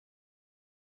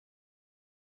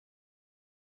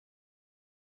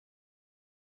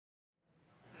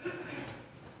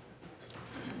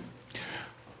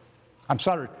I'm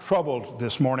sort of troubled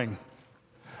this morning.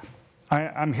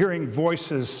 I'm hearing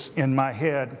voices in my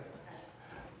head.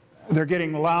 They're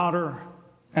getting louder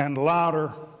and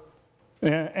louder,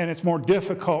 and it's more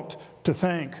difficult to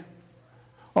think.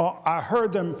 Oh, I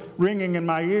heard them ringing in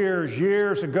my ears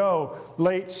years ago,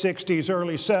 late 60s,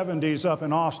 early 70s up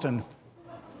in Austin.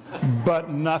 But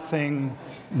nothing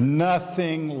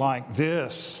like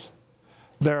this.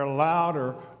 They're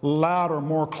louder,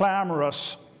 more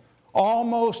clamorous.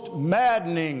 Almost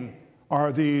maddening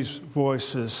are these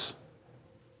voices.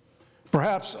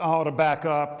 Perhaps I ought to back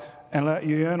up and let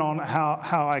you in on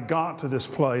how I got to this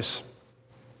place.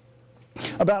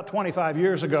 About 25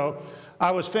 years ago,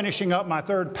 I was finishing up my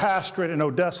third pastorate in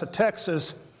Odessa,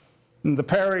 Texas, and the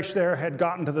parish there had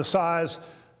gotten to the size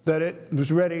that it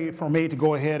was ready for me to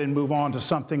go ahead and move on to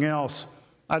something else.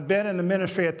 I'd been in the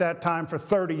ministry at that time for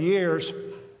 30 years,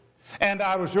 and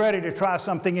I was ready to try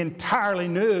something entirely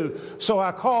new. So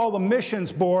I called the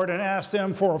missions board and asked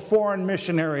them for a foreign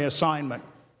missionary assignment.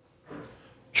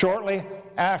 Shortly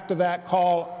after that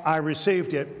call, I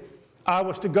received it. I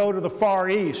was to go to the Far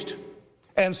East,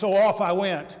 and so off I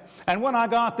went. And when I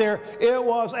got there, it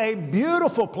was a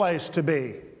beautiful place to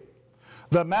be.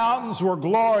 The mountains were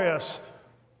glorious,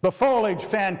 the foliage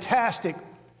fantastic.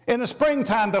 In the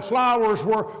springtime, the flowers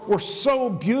were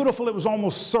so beautiful, it was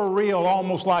almost surreal,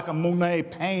 almost like a Monet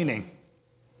painting.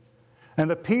 And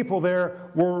the people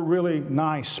there were really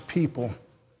nice people.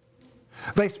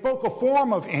 They spoke a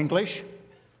form of English,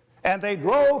 and they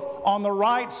drove on the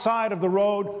right side of the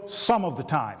road some of the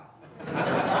time.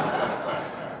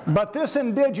 But this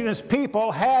indigenous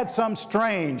people had some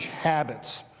strange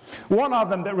habits. One of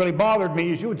them that really bothered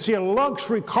me is you would see a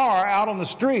luxury car out on the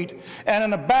street, and in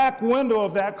the back window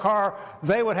of that car,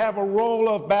 they would have a roll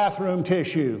of bathroom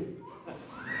tissue,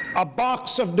 a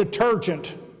box of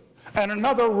detergent, and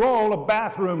another roll of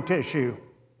bathroom tissue.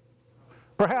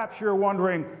 Perhaps you're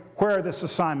wondering where this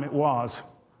assignment was.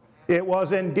 It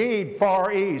was indeed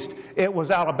Far East. It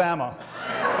was Alabama.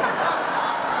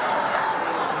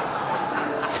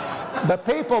 The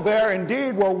people there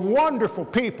indeed were wonderful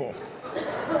people.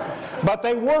 But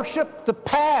they worshiped the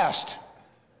past.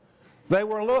 They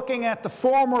were looking at the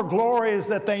former glories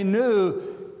that they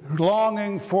knew,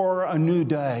 longing for a new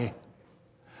day.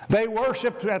 They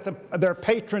worshiped at their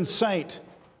patron saint,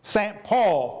 St.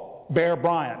 Paul Bear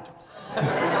Bryant.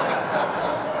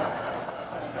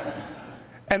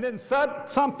 And then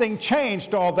something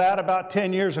changed all that about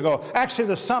 10 years ago. Actually,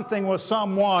 the something was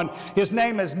someone. His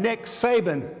name is Nick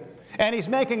Saban. And he's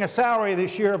making a salary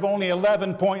this year of only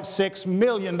 $11.6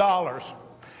 million.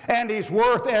 And he's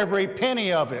worth every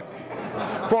penny of it.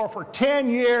 For 10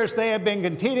 years, they have been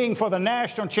competing for the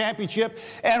national championship.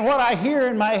 And what I hear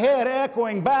in my head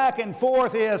echoing back and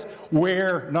forth is,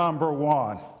 we're number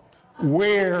one.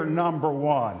 We're number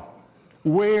one.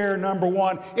 We're number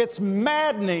one. It's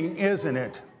maddening, isn't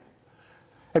it?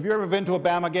 Have you ever been to a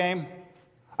Bama game?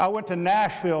 I went to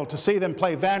Nashville to see them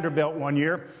play Vanderbilt one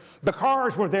year. The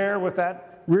cars were there with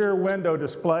that rear window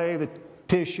display, the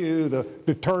tissue, the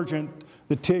detergent,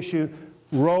 the tissue.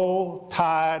 Roll,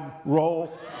 Tide, roll.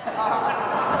 Hey,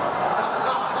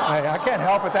 I can't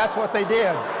help it. That's what they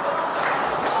did.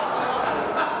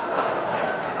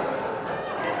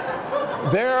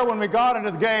 There, when we got into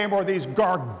the game, were these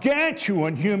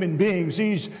gargantuan human beings,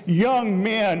 these young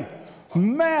men,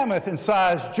 mammoth in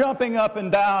size, jumping up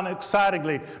and down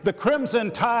excitedly. The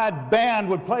Crimson Tide band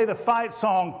would play the fight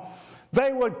song.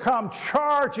 They would come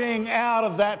charging out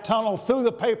of that tunnel through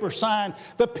the paper sign.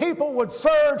 The people would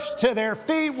surge to their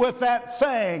feet with that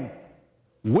saying,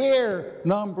 we're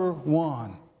number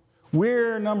one.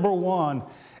 We're number one.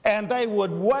 And they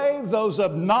would wave those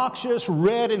obnoxious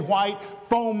red and white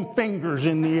foam fingers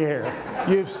in the air.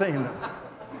 You've seen them.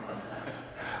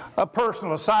 A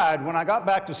personal aside, when I got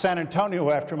back to San Antonio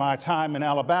after my time in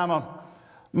Alabama,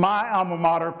 my alma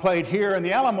mater played here in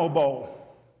the Alamo Bowl.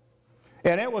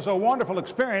 And it was a wonderful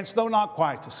experience, though not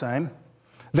quite the same.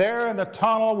 There in the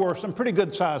tunnel were some pretty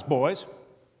good-sized boys.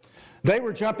 They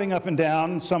were jumping up and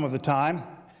down some of the time.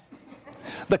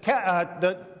 The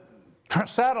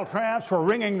saddle tramps were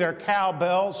ringing their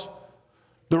cowbells.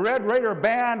 The Red Raider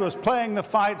band was playing the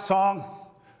fight song.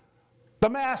 The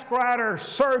masked rider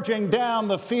surging down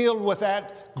the field with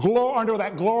under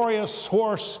that glorious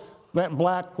horse, that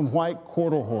black and white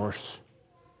quarter horse.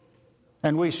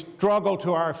 And we struggled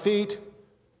to our feet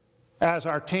as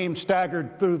our team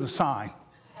staggered through the sign.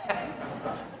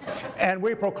 And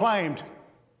we proclaimed,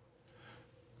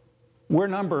 we're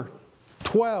number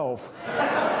 12.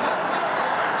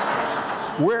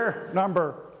 We're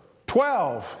number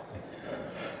 12.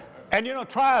 And you know,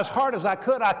 try as hard as I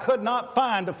could not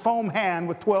find a foam hand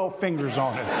with 12 fingers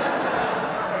on it.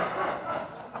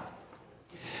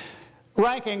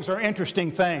 Rankings are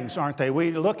interesting things, aren't they?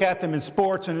 We look at them in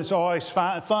sports, and it's always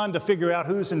fun to figure out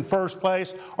who's in first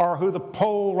place or who the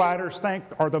poll writers think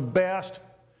are the best.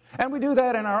 And we do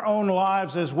that in our own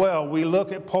lives as well. We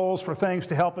look at polls for things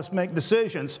to help us make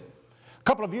decisions. A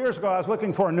couple of years ago, I was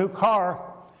looking for a new car,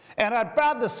 and I'd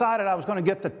about decided I was going to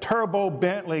get the turbo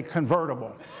Bentley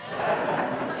convertible.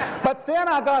 But then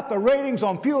I got the ratings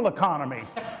on fuel economy,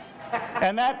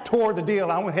 and that tore the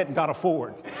deal. I went ahead and got a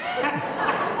Ford.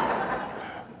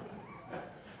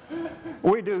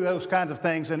 We do those kinds of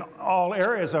things in all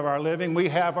areas of our living. We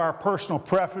have our personal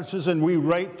preferences, and we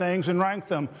rate things and rank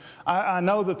them. I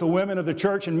know that the women of the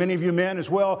church, and many of you men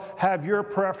as well, have your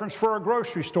preference for a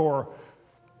grocery store.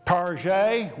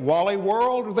 Target, Wally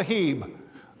World, or the Hebe.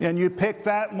 And you pick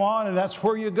that one, and that's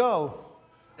where you go.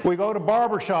 We go to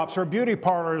barbershops or beauty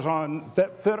parlors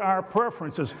that fit our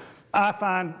preferences. I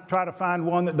try to find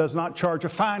one that does not charge a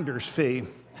finder's fee.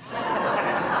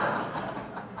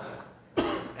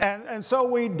 And so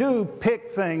we do pick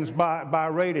things by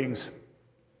ratings.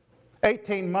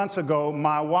 18 months ago,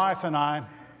 my wife and I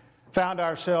found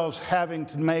ourselves having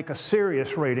to make a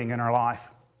serious rating in our life.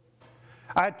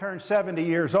 I had turned 70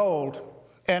 years old,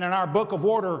 and in our book of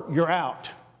order, you're out.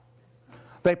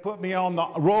 They put me on the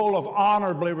roll of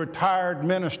honorably retired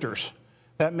ministers.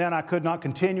 That meant I could not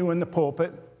continue in the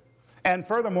pulpit. And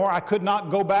furthermore, I could not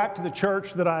go back to the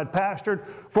church that I had pastored,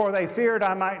 for they feared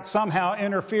I might somehow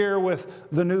interfere with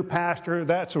the new pastor.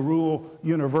 That's a rule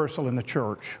universal in the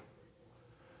church.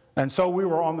 And so we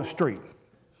were on the street.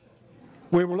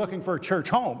 We were looking for a church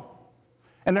home.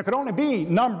 And there could only be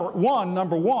number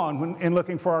one in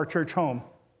looking for our church home.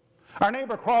 Our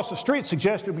neighbor across the street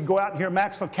suggested we go out and hear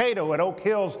Max Lucado at Oak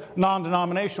Hill's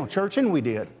non-denominational church, and we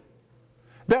did.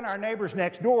 Then our neighbors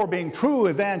next door, being true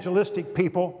evangelistic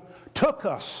people, took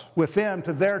us with them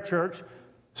to their church,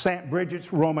 St.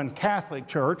 Bridget's Roman Catholic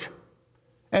Church,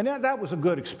 and that was a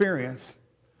good experience.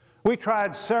 We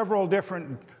tried several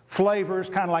different flavors,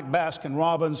 kind of like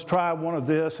Baskin-Robbins, tried one of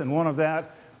this and one of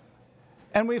that,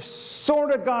 and we've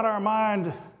sort of got our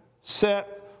mind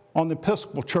set on the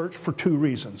Episcopal Church for two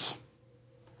reasons.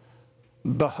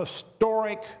 The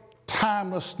historic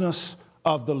timelessness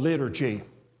of the liturgy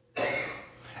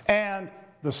and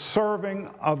the serving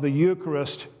of the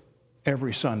Eucharist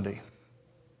every Sunday.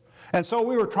 And so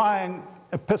we were trying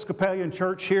Episcopalian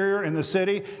church here in the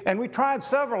city, and we tried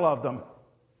several of them,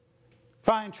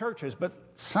 fine churches, but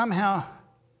somehow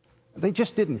they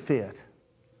just didn't fit.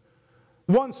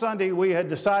 One Sunday we had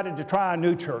decided to try a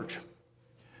new church.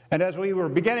 And as we were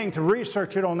beginning to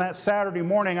research it on that Saturday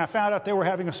morning, I found out they were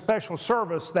having a special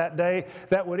service that day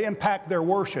that would impact their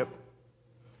worship.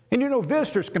 And you know,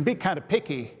 visitors can be kind of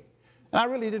picky. And I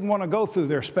really didn't want to go through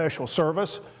their special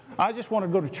service. I just wanted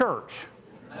to go to church.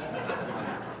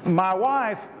 My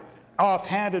wife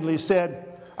offhandedly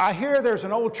said, I hear there's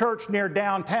an old church near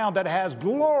downtown that has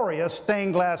glorious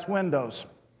stained glass windows.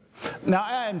 Now,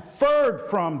 I inferred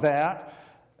from that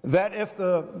if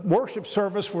the worship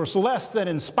service was less than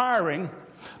inspiring,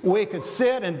 we could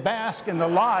sit and bask in the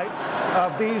light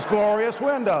of these glorious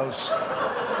windows.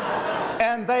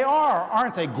 And they are,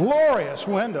 aren't they, glorious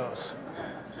windows.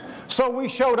 So we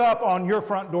showed up on your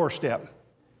front doorstep.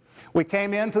 We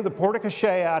came in through the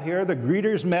porte-cochere out here. The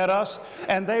greeters met us,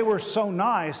 and they were so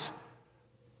nice,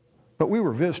 but we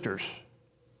were visitors,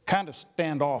 kind of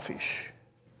standoffish.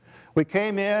 We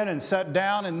came in and sat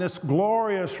down in this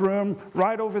glorious room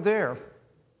right over there.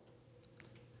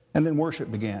 And then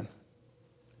worship began.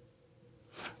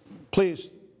 Please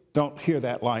don't hear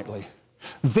that lightly.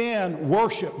 Then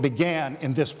worship began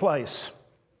in this place.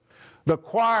 The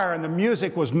choir and the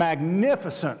music was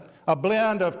magnificent, a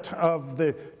blend of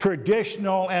the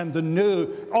traditional and the new,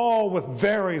 all with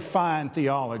very fine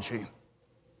theology.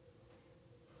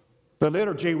 The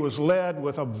liturgy was led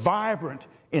with a vibrant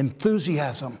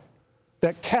enthusiasm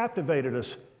that captivated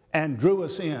us and drew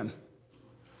us in.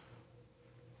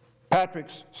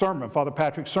 Father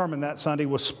Patrick's sermon that Sunday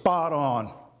was spot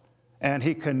on, and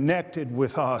he connected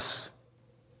with us.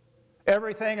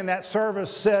 Everything in that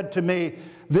service said to me,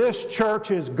 this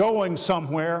church is going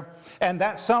somewhere, and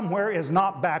that somewhere is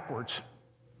not backwards.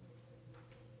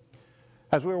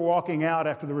 As we were walking out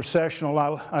after the recessional,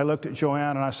 I looked at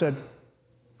Joanne and I said,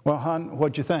 well, hon,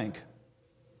 what'd you think?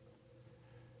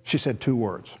 She said two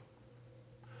words.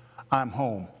 I'm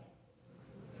home.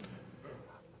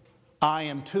 I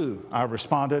am too, I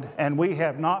responded, and we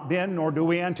have not been, nor do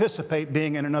we anticipate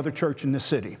being in another church in this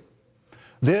city.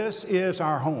 This is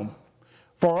our home.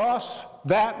 For us,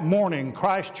 that morning,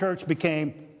 Christ Church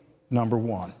became number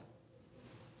one.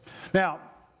 Now,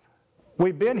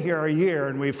 we've been here a year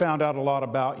and we found out a lot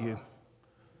about you.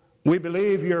 We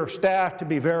believe your staff to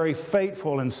be very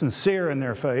faithful and sincere in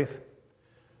their faith.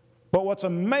 But what's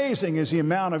amazing is the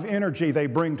amount of energy they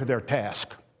bring to their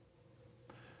task.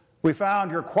 We found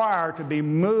your choir to be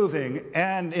moving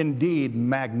and indeed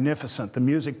magnificent. The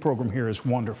music program here is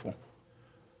wonderful.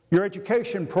 Your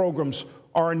education programs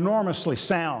are enormously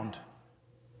sound,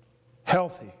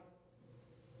 healthy,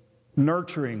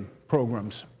 nurturing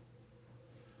programs.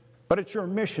 But it's your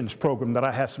missions program that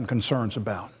I have some concerns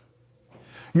about.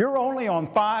 You're only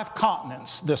on 5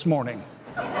 continents this morning.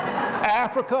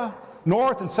 Africa,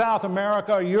 North and South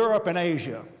America, Europe, and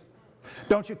Asia.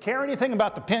 Don't you care anything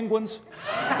about the penguins?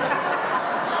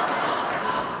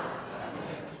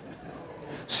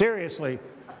 Seriously,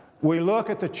 we look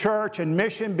at the church and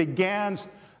mission begins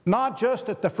not just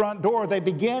at the front door, they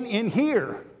begin in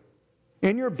here,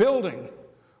 in your building,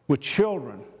 with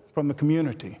children from the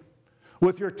community,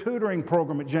 with your tutoring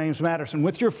program at James Madison,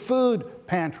 with your food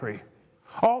pantry,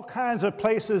 all kinds of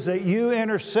places that you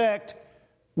intersect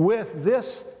with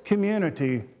this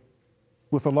community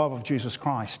with the love of Jesus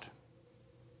Christ.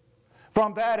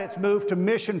 From that, it's moved to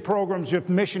mission programs,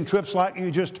 mission trips like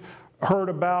you just heard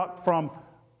about from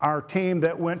our team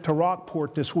that went to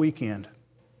Rockport this weekend.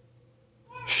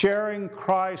 Sharing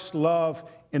Christ's love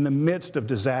in the midst of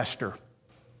disaster.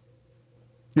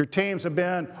 Your teams have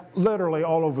been literally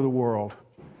all over the world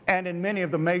and in many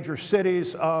of the major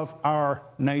cities of our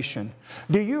nation.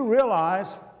 Do you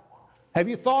realize, have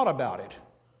you thought about it?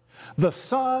 The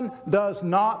sun does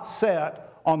not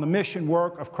set on the mission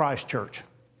work of Christ Church.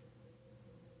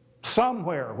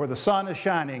 Somewhere where the sun is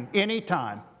shining,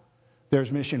 anytime,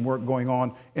 there's mission work going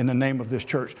on in the name of this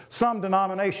church. Some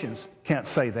denominations can't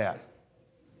say that.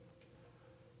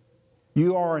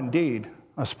 You are indeed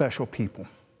a special people.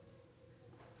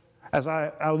 As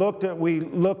we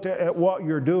looked at what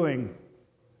you're doing,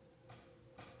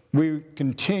 we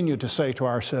continue to say to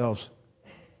ourselves,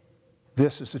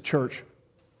 this is the church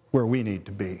where we need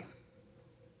to be.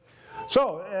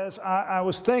 So as I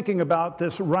was thinking about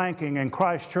this ranking in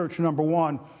Christ Church number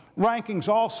 1, rankings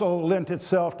also lent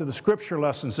itself to the scripture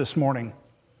lessons this morning.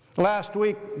 Last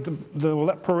week, the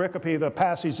pericope, the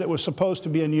passage that was supposed to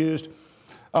be used,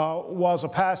 was a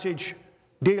passage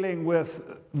dealing with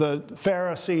the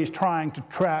Pharisees trying to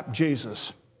trap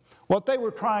Jesus. What they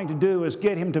were trying to do is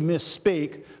get him to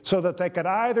misspeak so that they could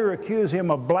either accuse him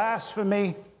of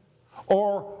blasphemy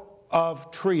or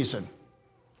of treason.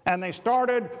 And they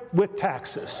started with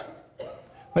taxes.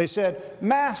 They said,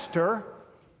 Master,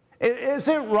 is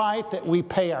it right that we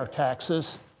pay our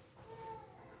taxes?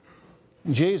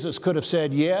 Jesus could have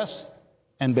said yes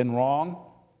and been wrong,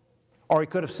 or he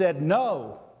could have said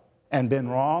no and been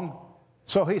wrong.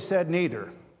 So he said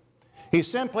neither. He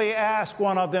simply asked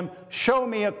one of them, show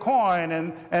me a coin,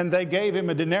 and they gave him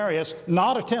a denarius,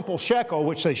 not a temple shekel,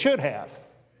 which they should have.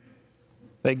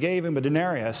 They gave him a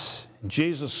denarius. And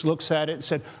Jesus looks at it and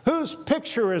said, whose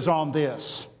picture is on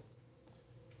this?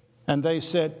 And they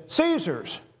said,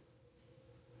 Caesar's.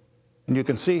 And you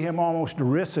can see him almost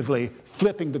derisively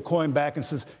flipping the coin back and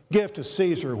says, give to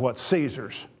Caesar what's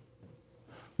Caesar's.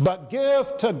 But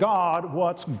give to God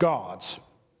what's God's.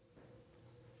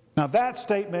 Now that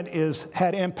statement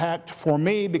had impact for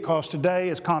me because today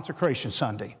is Consecration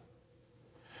Sunday.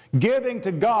 Giving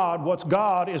to God what's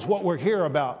God is what we're here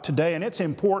about today, and it's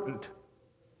important.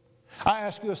 I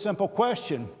ask you a simple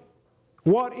question.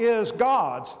 What is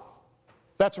God's?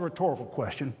 That's a rhetorical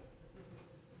question.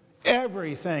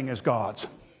 Everything is God's.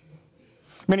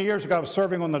 Many years ago, I was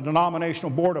serving on the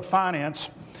denominational board of finance,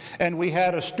 and we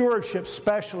had a stewardship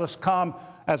specialist come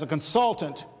as a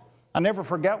consultant. I never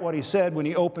forget what he said when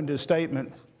he opened his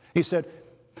statement. He said,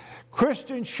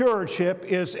 Christian stewardship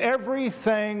is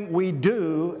everything we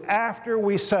do after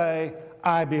we say,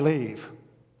 I believe.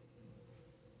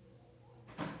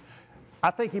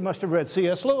 I think he must have read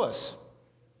C.S. Lewis.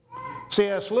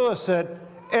 C.S. Lewis said,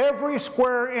 every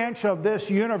square inch of this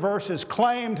universe is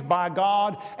claimed by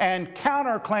God and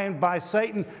counterclaimed by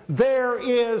Satan. There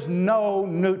is no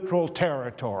neutral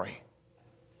territory.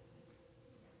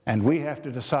 And we have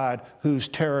to decide whose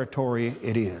territory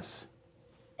it is.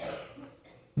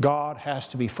 God has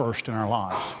to be first in our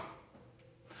lives.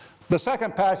 The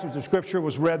second passage of Scripture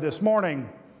was read this morning.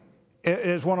 It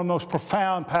is one of the most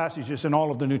profound passages in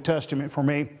all of the New Testament for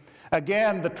me.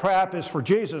 Again, the trap is for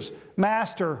Jesus.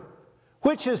 Master,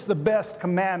 which is the best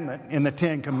commandment in the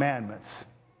 10 Commandments?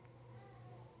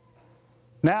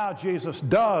 Now Jesus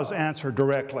does answer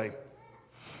directly.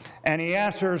 And he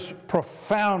answers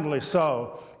profoundly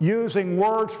so, using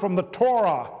words from the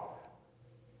Torah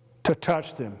to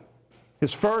touch them.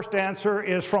 His first answer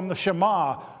is from the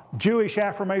Shema, Jewish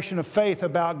affirmation of faith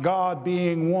about God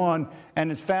being one,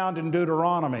 and it's found in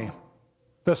Deuteronomy.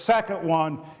 The second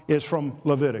one is from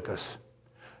Leviticus.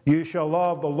 You shall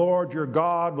love the Lord your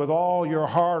God with all your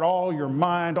heart, all your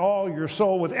mind, all your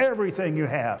soul, with everything you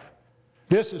have.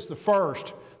 This is the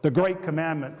first, the great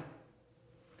commandment.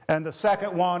 And the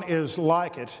second one is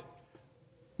like it.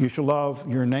 You shall love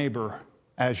your neighbor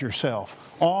as yourself.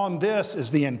 On this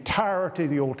is the entirety of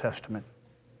the Old Testament.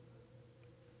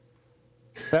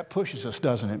 That pushes us,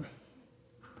 doesn't it?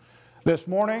 This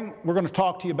morning, we're going to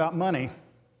talk to you about money.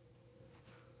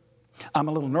 I'm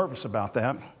a little nervous about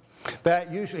that.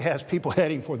 That usually has people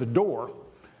heading for the door.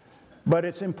 But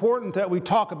it's important that we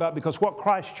talk about, because what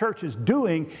Christ Church is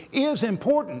doing is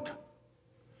important.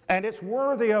 And it's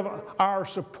worthy of our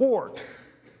support,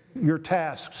 your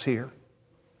tasks here.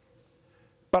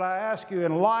 But I ask you,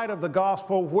 in light of the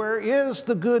gospel, where is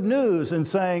the good news in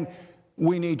saying,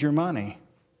 we need your money?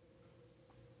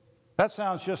 That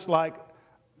sounds just like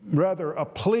rather a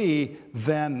plea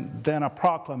than a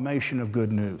proclamation of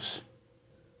good news.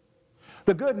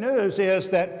 The good news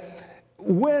is that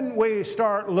when we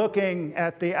start looking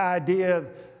at the idea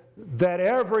that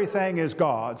everything is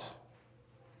God's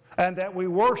and that we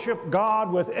worship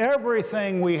God with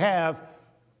everything we have,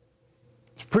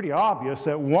 it's pretty obvious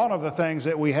that one of the things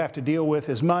that we have to deal with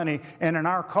is money, and in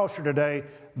our culture today,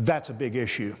 that's a big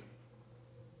issue.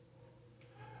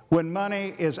 When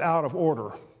money is out of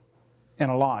order in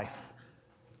a life,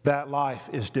 that life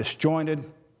is disjointed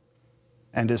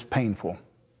and is painful.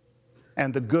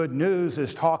 And the good news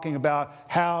is talking about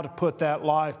how to put that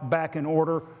life back in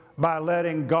order by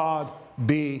letting God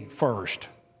be first.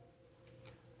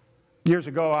 Years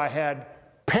ago, I had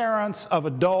parents of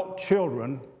adult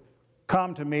children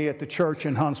come to me at the church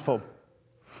in Huntsville.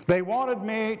 They wanted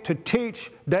me to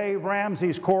teach Dave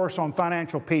Ramsey's course on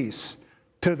financial peace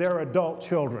to their adult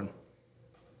children.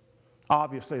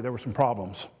 Obviously, there were some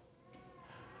problems.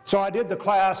 So I did the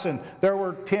class, and there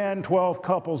were 10, 12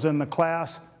 couples in the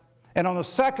class. And on the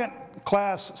second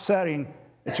class setting,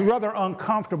 it's a rather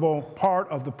uncomfortable part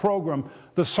of the program.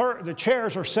 The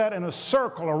chairs are set in a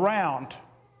circle around.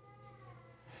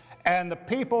 And the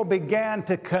people began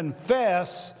to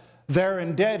confess their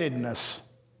indebtedness.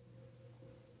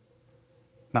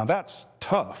 Now that's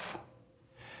tough.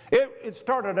 It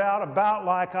started out about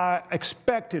like I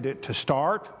expected it to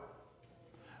start.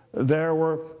 There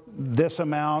were this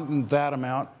amount and that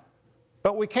amount.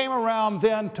 But we came around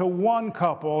then to one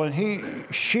couple, and he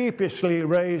sheepishly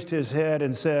raised his head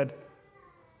and said,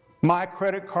 "My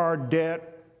credit card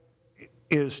debt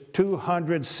is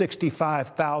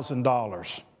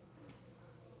 $265,000.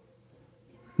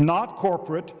 Not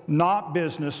corporate, not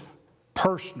business,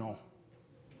 personal."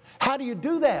 How do you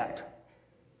do that?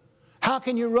 How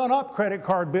can you run up credit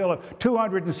card bill of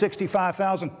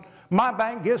 $265,000? My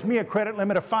bank gives me a credit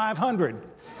limit of $500.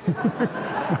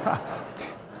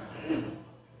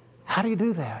 How do you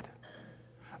do that?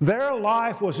 Their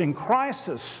life was in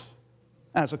crisis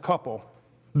as a couple.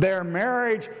 Their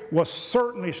marriage was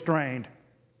certainly strained.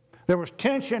 There was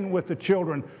tension with the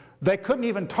children. They couldn't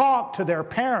even talk to their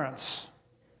parents.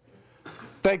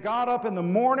 They got up in the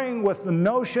morning with the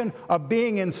notion of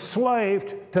being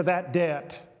enslaved to that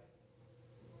debt.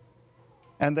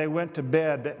 And they went to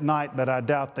bed at night, but I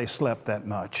doubt they slept that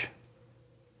much.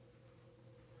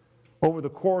 Over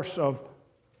the course of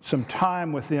some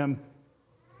time with them,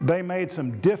 they made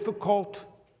some difficult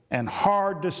and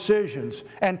hard decisions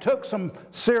and took some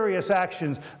serious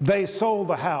actions. They sold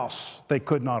the house they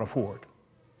could not afford.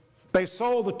 They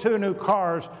sold the 2 new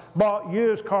cars, bought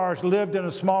used cars, lived in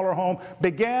a smaller home,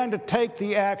 began to take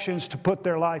the actions to put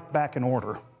their life back in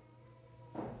order.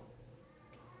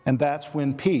 And that's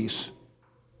when peace,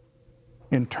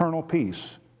 internal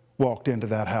peace, walked into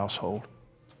that household.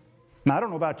 Now, I don't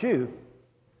know about you,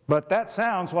 but that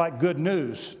sounds like good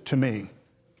news to me.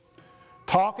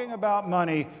 Talking about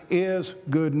money is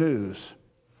good news.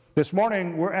 This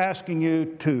morning, we're asking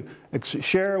you to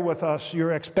share with us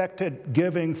your expected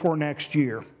giving for next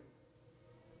year.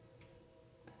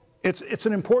 It's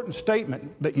an important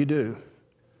statement that you do.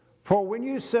 For when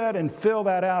you said and fill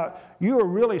that out, you are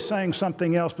really saying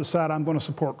something else beside, "I'm going to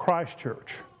support Christ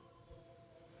Church."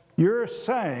 You're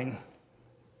saying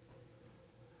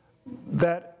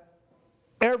that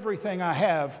everything I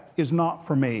have is not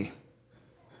for me,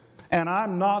 and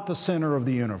I'm not the center of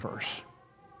the universe.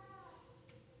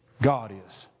 God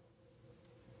is.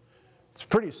 It's a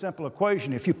pretty simple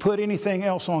equation. If you put anything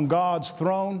else on God's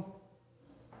throne,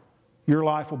 your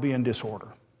life will be in disorder.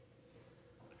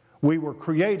 We were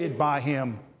created by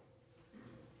Him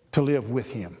to live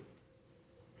with Him.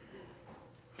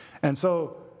 And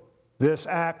so this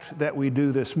act that we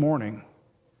do this morning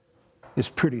is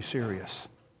pretty serious.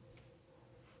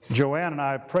 Joanne and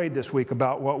I prayed this week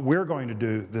about what we're going to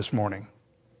do this morning.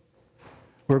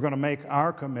 We're going to make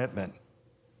our commitment.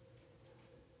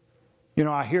 You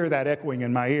know, I hear that echoing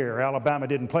in my ear. Alabama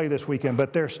didn't play this weekend,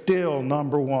 but they're still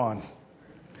number one.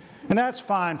 And that's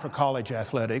fine for college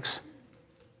athletics.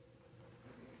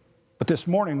 But this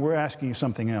morning, we're asking you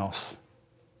something else.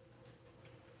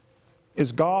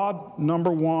 Is God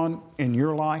number one in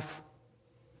your life?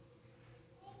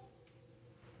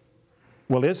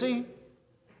 Well, is He?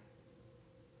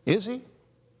 Is He?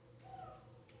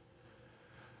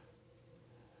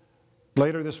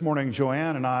 Later this morning,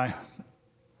 Joanne and I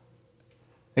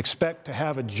expect to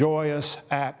have a joyous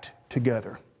act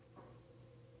together.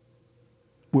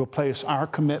 We'll place our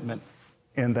commitment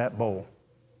in that bowl.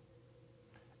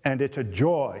 And it's a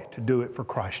joy to do it for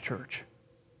Christ Church.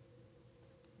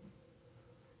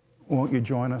 Won't you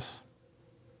join us?